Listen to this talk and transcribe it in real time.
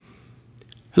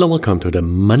Hello, welcome to the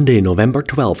Monday, November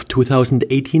 12th,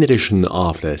 2018 edition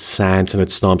of the SANS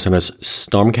and Storm Center's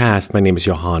StormCast. My name is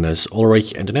Johannes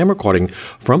Ulrich and I'm recording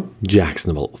from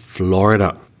Jacksonville,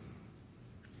 Florida.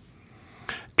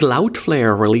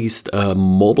 Cloudflare released a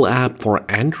mobile app for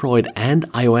Android and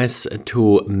iOS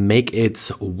to make its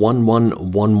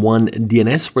 1111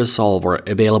 DNS resolver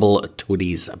available to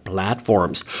these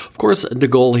platforms. Of course, the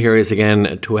goal here is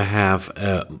again to have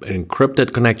an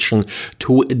encrypted connection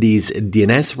to these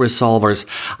DNS resolvers.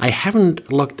 I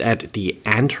haven't looked at the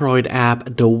Android app.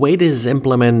 The way this is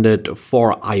implemented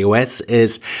for iOS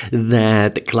is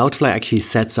that Cloudflare actually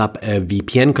sets up a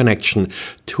VPN connection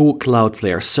to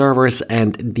Cloudflare servers,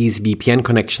 and these VPN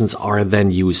connections are then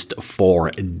used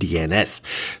for DNS.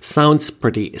 Sounds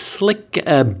pretty slick,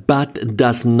 but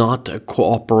does not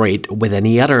cooperate with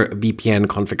any other VPN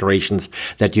configurations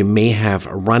that you may have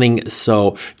running.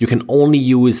 So you can only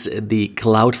use the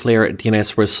Cloudflare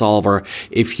DNS resolver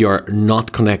if you're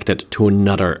not connected to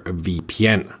another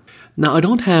VPN. Now, I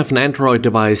don't have an Android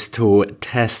device to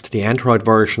test the Android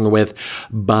version with,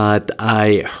 but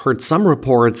I heard some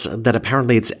reports that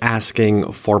apparently it's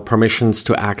asking for permissions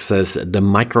to access the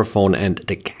microphone and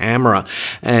the camera.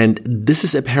 And this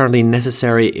is apparently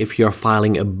necessary if you're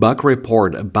filing a bug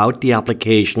report about the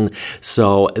application,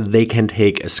 so they can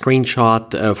take a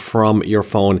screenshot from your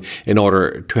phone in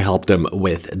order to help them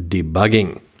with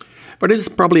debugging. But this is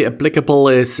probably applicable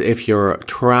is if you're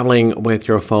traveling with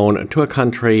your phone to a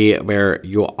country where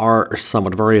you are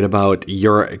somewhat worried about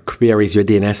your queries, your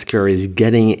DNS queries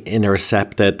getting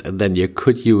intercepted, then you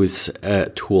could use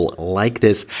a tool like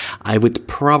this. I would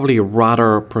probably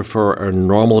rather prefer a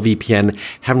normal VPN.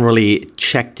 Haven't really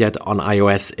checked yet on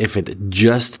iOS if it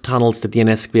just tunnels the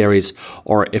DNS queries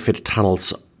or if it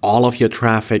tunnels all of your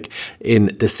traffic.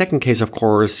 In the second case, of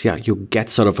course, you get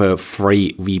sort of a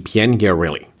free VPN here,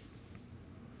 really.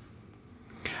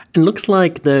 It looks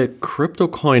like the crypto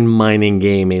coin mining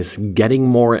game is getting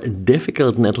more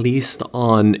difficult, and at least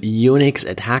on Unix,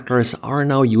 attackers are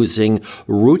now using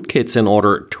rootkits in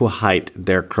order to hide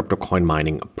their crypto coin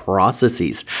mining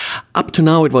processes. Up to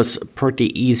now, it was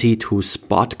pretty easy to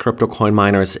spot crypto coin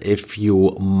miners if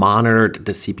you monitored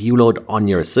the CPU load on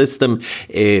your system.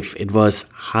 If it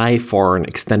was high for an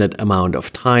extended amount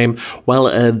of time, well,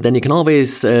 then you can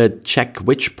always check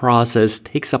which process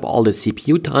takes up all the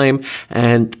CPU time,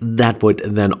 and that would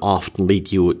then often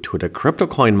lead you to the crypto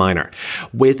coin miner.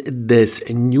 With this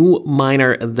new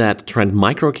miner that Trend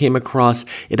Micro came across,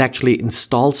 it actually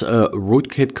installs a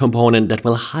rootkit component that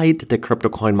will hide the crypto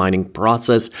coin mining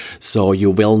process, so you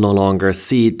will no longer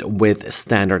see it with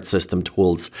standard system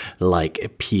tools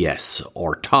like PS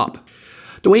or Top.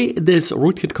 The way this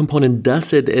rootkit component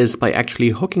does it is by actually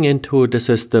hooking into the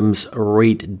system's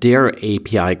read-dir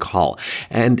API call.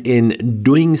 And in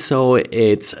doing so,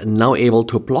 it's now able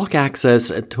to block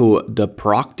access to the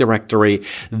proc directory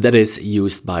that is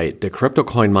used by the crypto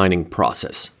coin mining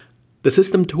process. The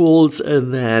system tools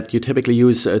that you typically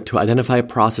use to identify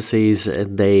processes,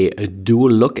 they do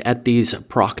look at these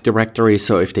proc directories,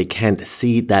 so if they can't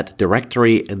see that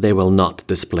directory, they will not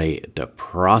display the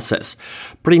process.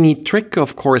 Pretty neat trick,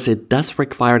 of course. It does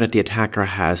require that the attacker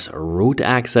has root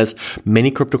access. Many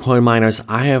crypto coin miners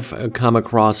I have come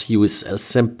across use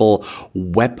simple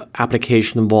web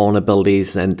application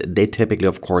vulnerabilities, and they typically,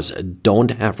 of course, don't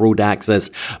have root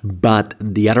access, but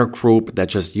the other group that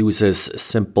just uses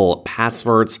simple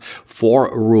passwords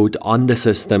for root on the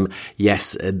system,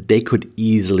 yes, they could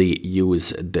easily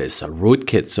use this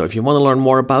rootkit. So if you want to learn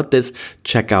more about this,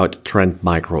 check out Trend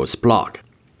Micro's blog.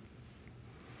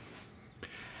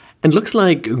 It looks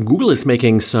like Google is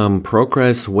making some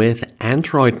progress with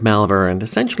Android malware, and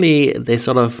essentially they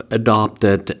sort of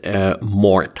adopted a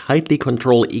more tightly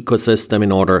controlled ecosystem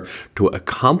in order to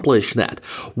accomplish that.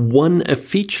 One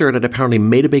feature that apparently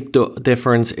made a big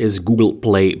difference is Google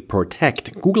Play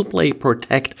Protect. Google Play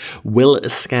Protect will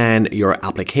scan your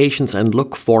applications and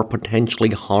look for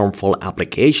potentially harmful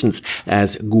applications,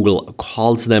 as Google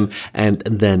calls them, and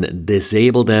then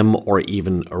disable them or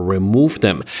even remove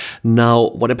them. Now,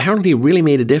 what apparently really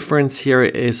made a difference here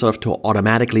is sort of to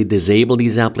automatically disable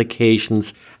these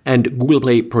applications. And Google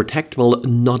Play Protect will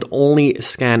not only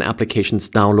scan applications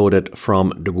downloaded from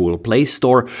the Google Play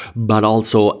Store, but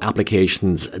also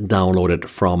applications downloaded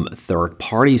from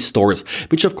third-party stores,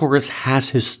 which of course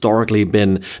has historically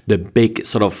been the big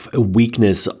sort of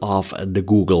weakness of the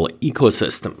Google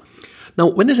ecosystem. Now,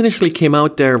 when this initially came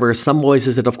out, there were some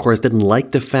voices that, of course, didn't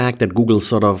like the fact that Google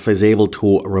sort of is able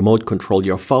to remote control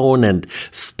your phone and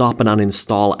stop and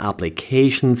uninstall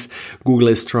applications. Google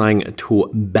is trying to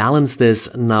balance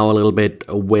this now a little bit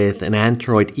with an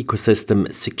Android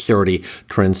ecosystem security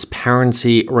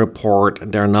transparency report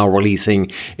they're now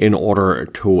releasing in order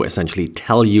to essentially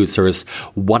tell users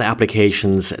what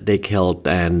applications they killed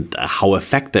and how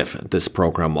effective this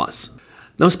program was.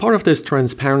 Now, as part of this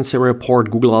transparency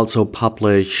report, Google also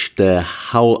published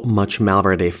how much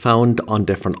malware they found on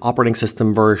different operating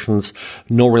system versions.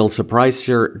 No real surprise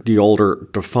here. The older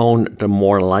the phone, the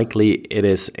more likely it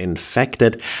is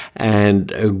infected. And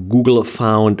Google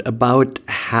found about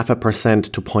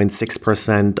 0.5% to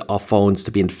 0.6% of phones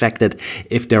to be infected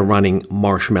if they're running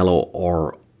Marshmallow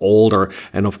or older.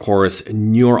 And of course,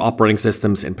 newer operating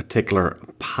systems, in particular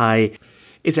Pi,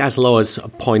 is as low as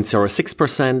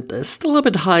 0.06%. Still a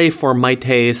bit high for my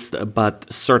taste,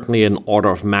 but certainly an order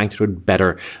of magnitude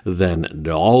better than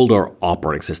the older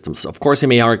operating systems. Of course, you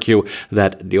may argue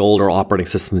that the older operating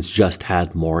systems just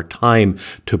had more time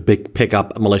to pick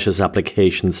up malicious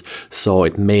applications, so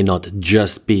it may not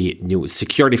just be new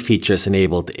security features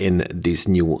enabled in these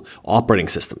new operating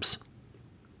systems.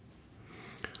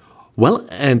 Well,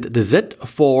 and that's it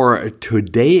for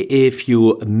today. If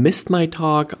you missed my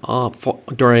talk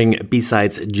during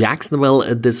B-Sides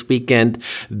Jacksonville this weekend,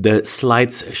 the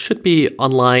slides should be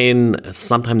online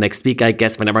sometime next week, I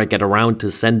guess, whenever I get around to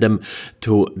send them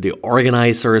to the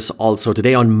organizers. Also,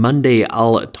 today on Monday,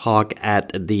 I'll talk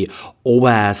at the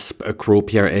OWASP group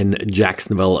here in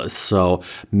Jacksonville, so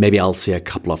maybe I'll see a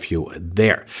couple of you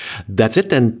there. That's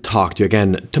it, and talk to you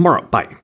again tomorrow. Bye.